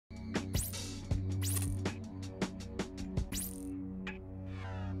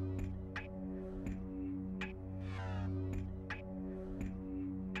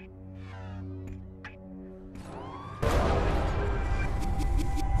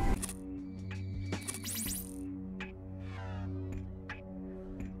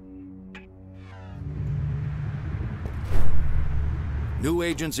New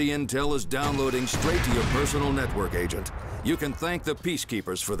agency intel is downloading straight to your personal network, Agent. You can thank the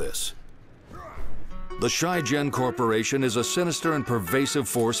Peacekeepers for this. The Shy-Gen Corporation is a sinister and pervasive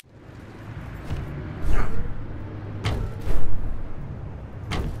force.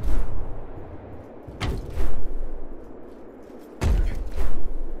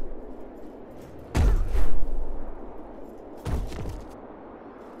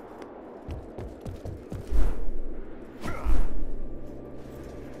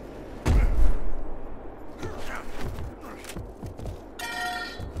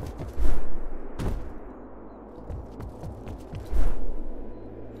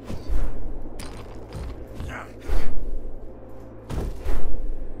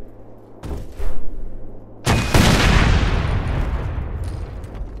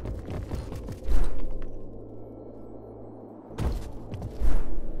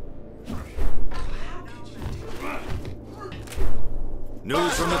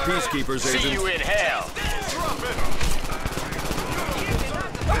 News from the Peacekeepers, Agent. See you in hell.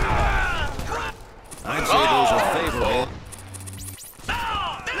 I'd say those are favorable.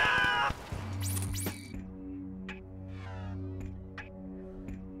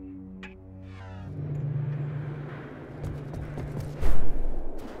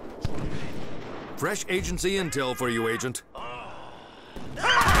 Fresh agency intel for you, Agent.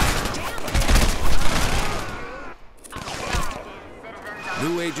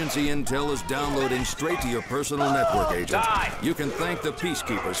 New agency intel is downloading straight to your personal network, Agent. You can thank the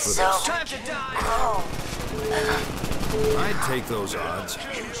Peacekeepers for this. Time to die. I'd take those odds.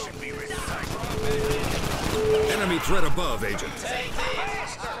 Enemy threat above, Agent.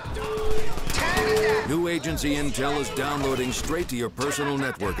 New agency intel is downloading straight to your personal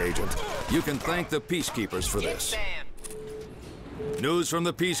network, Agent. You can thank the Peacekeepers for this. News from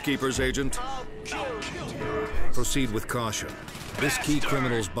the Peacekeepers, Agent. Proceed with caution. This key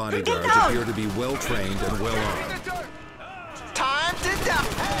criminal's bodyguards appear to be well-trained and well-armed. Time to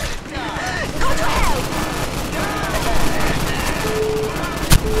die. Go to hell!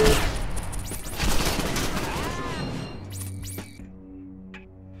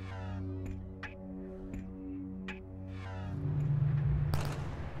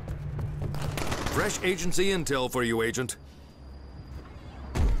 Fresh agency intel for you, Agent.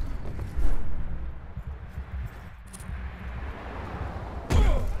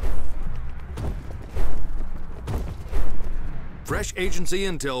 Fresh agency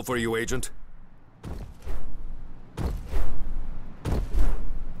intel for you, Agent.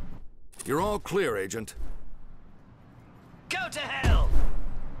 You're all clear, Agent. Go to hell.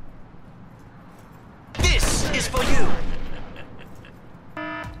 This is for you.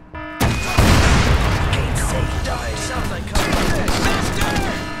 Game safe. Die. Sounds like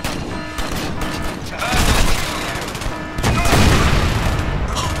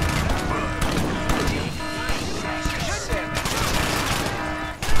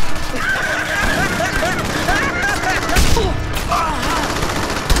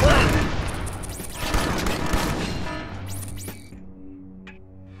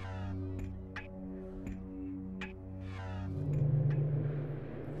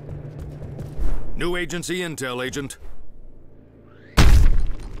New agency intel, Agent.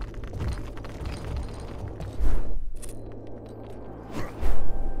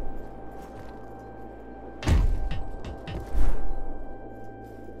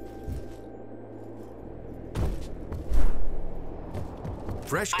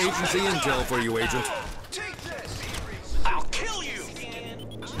 Fresh agency intel for you, Agent. Take this. I'll kill you.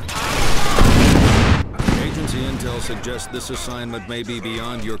 Agency intel suggests this assignment may be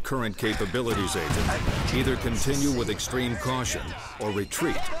beyond your current capabilities, Agent. Either continue with extreme caution, or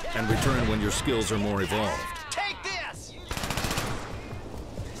retreat and return when your skills are more evolved. Take this.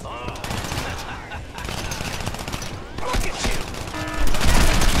 Look at you.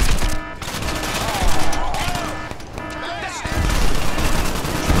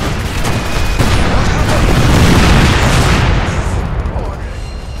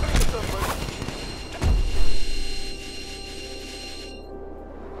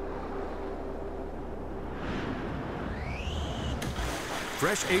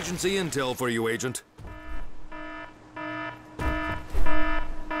 Fresh agency intel for you, Agent.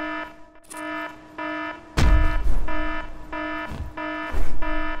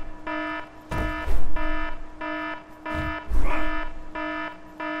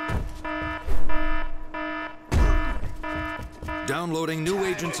 Downloading new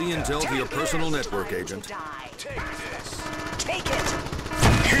agency intel to your personal network, Agent. Take this. Take it!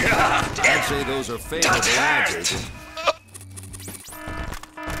 I'd say those are favorable odds, Agent.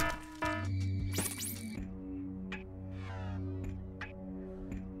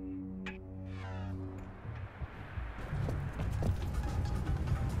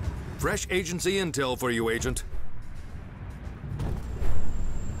 Fresh agency intel for you, Agent.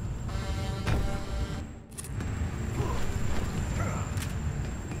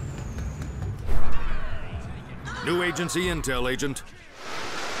 New agency intel, Agent.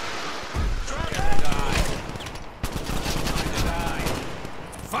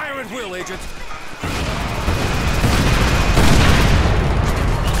 Fire at will, Agent.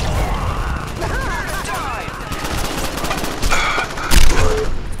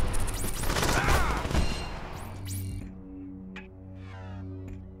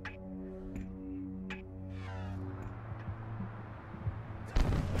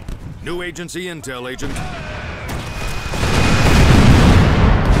 New agency intel, Agent.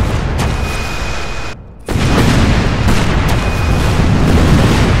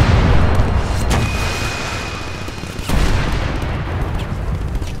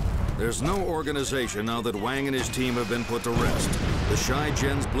 There's no organization now that Wang and his team have been put to rest. The Shy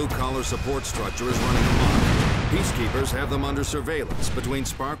Gen's blue-collar support structure is running amok. Peacekeepers have them under surveillance between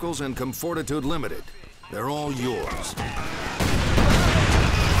Sparkles and Comfortitude Limited. They're all yours.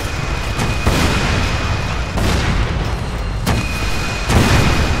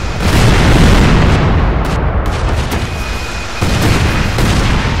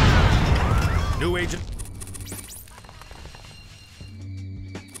 New agent.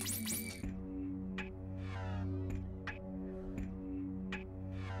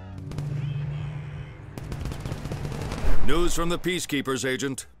 News from the Peacekeepers,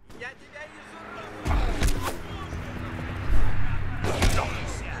 Agent.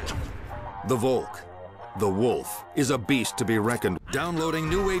 The Volk, the Wolf, is a beast to be reckoned. Downloading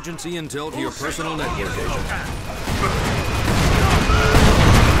new agency intel to your personal network, Agent.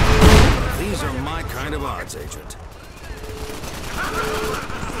 These are my kind of odds, Agent.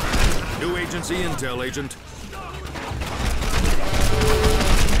 New agency intel, Agent.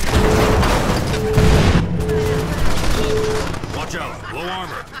 Watch out, low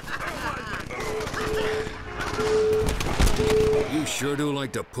armor. You sure do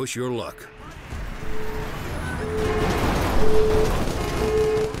like to push your luck.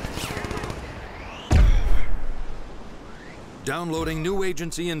 Downloading new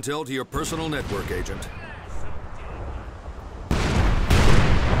agency intel to your personal network, Agent.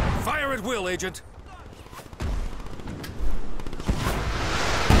 Fire at will, Agent.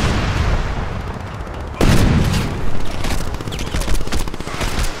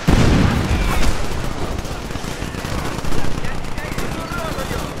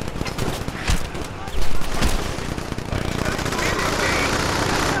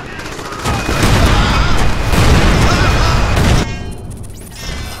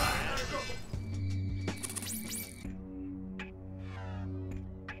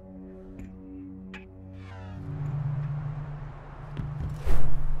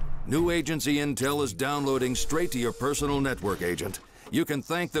 New agency intel is downloading straight to your personal network, Agent. You can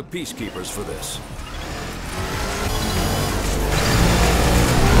thank the Peacekeepers for this.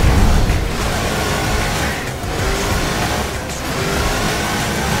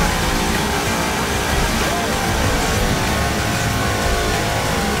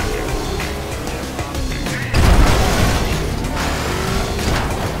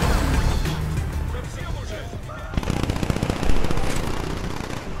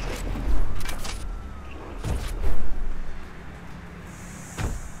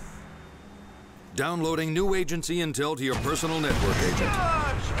 Downloading new agency intel to your personal network, Agent.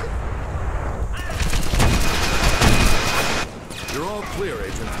 You're all clear,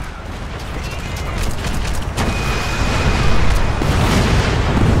 Agent.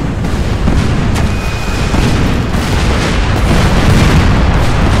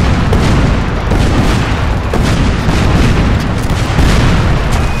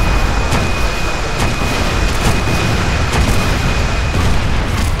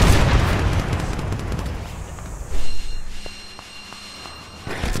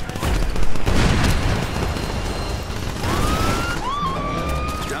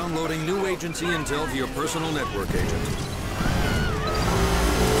 Downloading new agency intel to your personal network, Agent.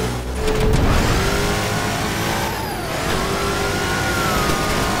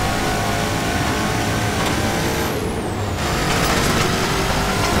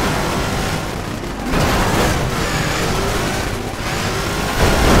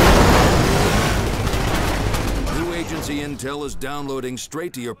 New agency intel is downloading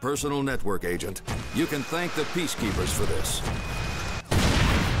straight to your personal network, Agent. You can thank the Peacekeepers for this.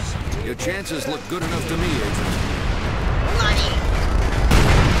 Your chances look good enough to me, Agent. Money!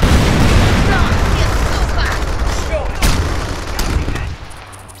 Run! It's so fast!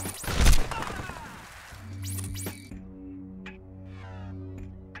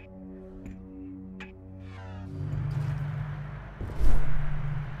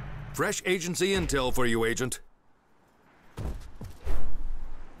 Fresh agency intel for you, Agent.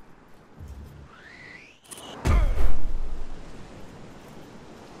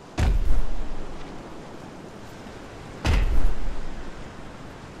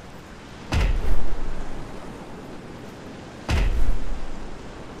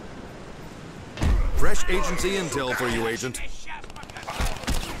 Fresh agency intel for you, Agent.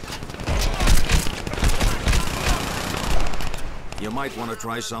 You might want to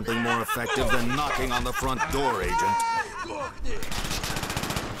try something more effective than knocking on the front door, Agent.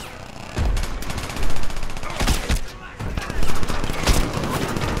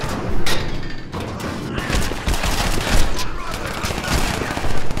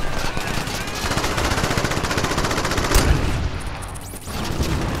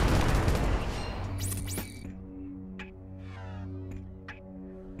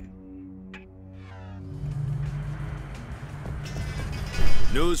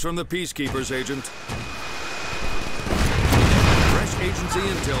 News from the Peacekeepers, Agent. Fresh agency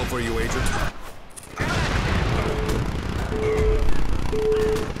intel for you, Agent.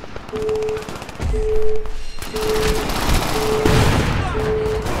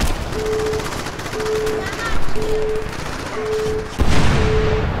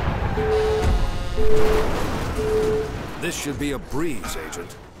 This should be a breeze,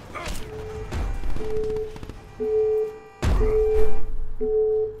 Agent.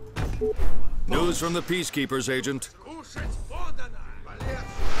 News from the Peacekeepers, Agent.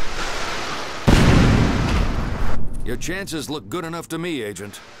 Your chances look good enough to me,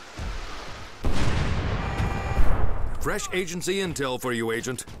 Agent. Fresh agency intel for you,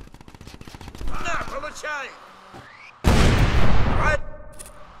 Agent.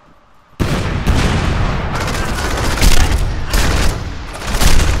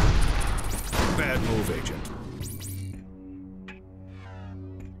 Bad move, Agent.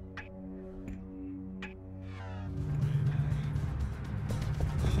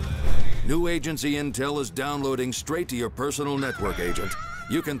 New agency intel is downloading straight to your personal network, Agent.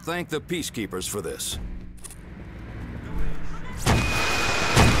 You can thank the Peacekeepers for this.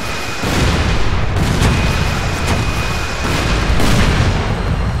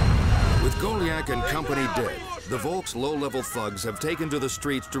 With Goliath and company dead, the Volk's low-level thugs have taken to the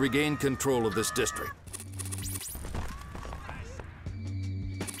streets to regain control of this district.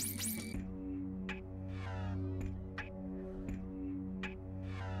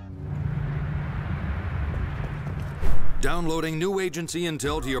 Downloading new agency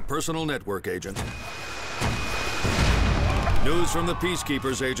intel to your personal network, Agent. News from the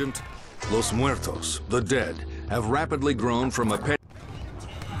Peacekeepers, Agent. Los Muertos, the dead, have rapidly grown from a pet.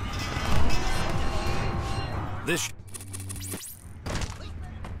 This.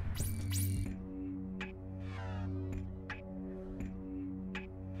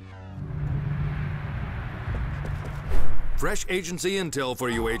 Fresh agency intel for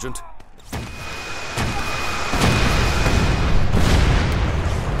you, Agent.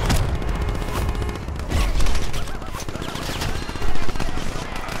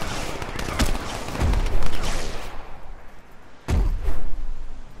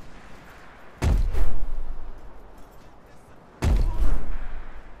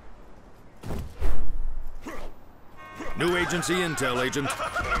 New agency intel, Agent.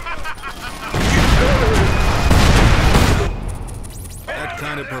 That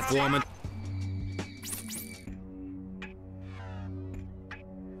kind of performance.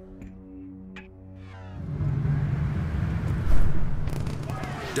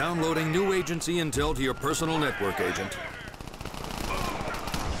 Downloading new agency intel to your personal network, Agent.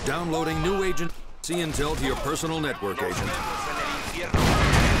 Downloading new agency intel to your personal network, Agent.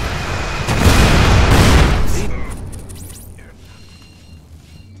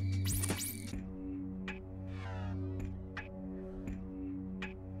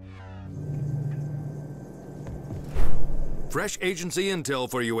 Fresh agency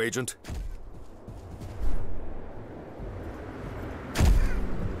intel for you, Agent.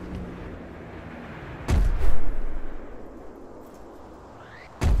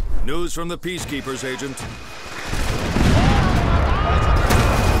 News from the Peacekeepers, Agent.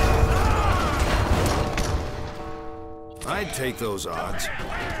 I'd take those odds.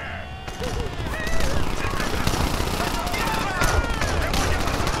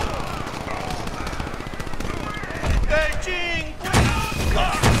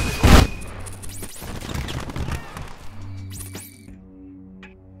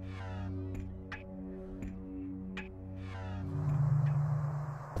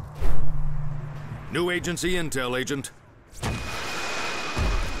 New agency intel, Agent.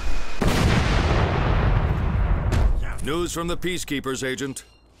 News from the Peacekeepers, Agent.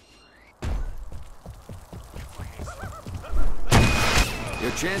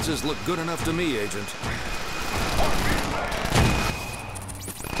 Your chances look good enough to me, Agent.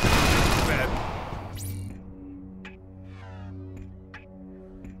 Bad.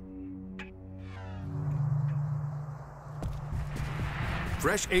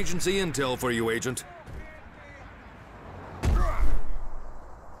 Fresh agency intel for you, Agent.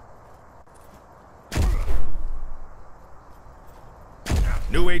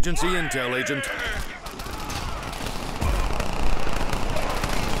 New agency intel, Agent.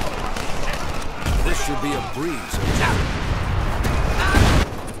 This should be a breeze, Agent.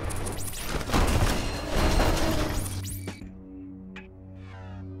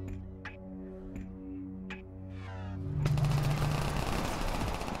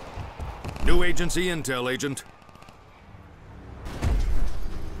 New agency intel, Agent.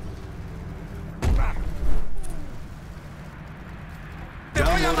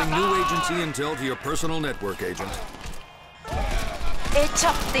 Downloading new agency intel to your personal network, Agent.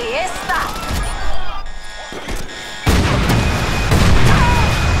 Échate esta.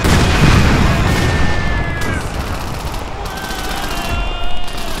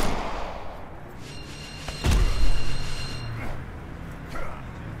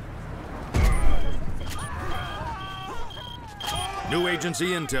 New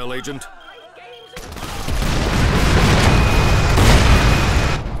agency intel, Agent.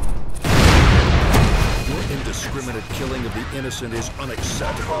 Your indiscriminate killing of the innocent is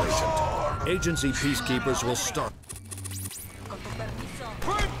unacceptable, Agent. Agency peacekeepers will stop.